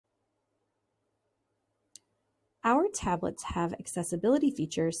Our tablets have accessibility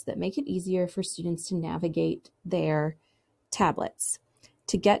features that make it easier for students to navigate their tablets.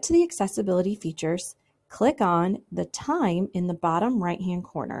 To get to the accessibility features, click on the time in the bottom right-hand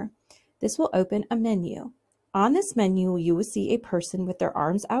corner. This will open a menu. On this menu, you will see a person with their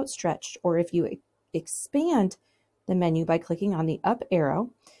arms outstretched, or if you expand the menu by clicking on the up arrow,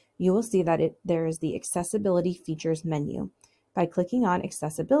 you will see that there is the accessibility features menu. By clicking on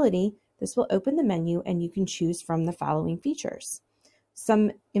accessibility, this will open the menu and you can choose from the following features.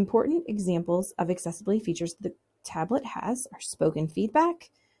 Some important examples of accessibility features the tablet has are spoken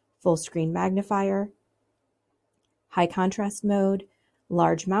feedback, full screen magnifier, high contrast mode,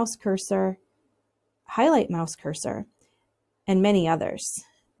 large mouse cursor, highlight mouse cursor, and many others.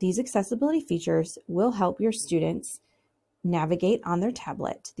 These accessibility features will help your students navigate on their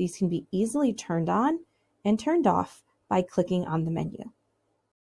tablet. These can be easily turned on and turned off by clicking on the menu.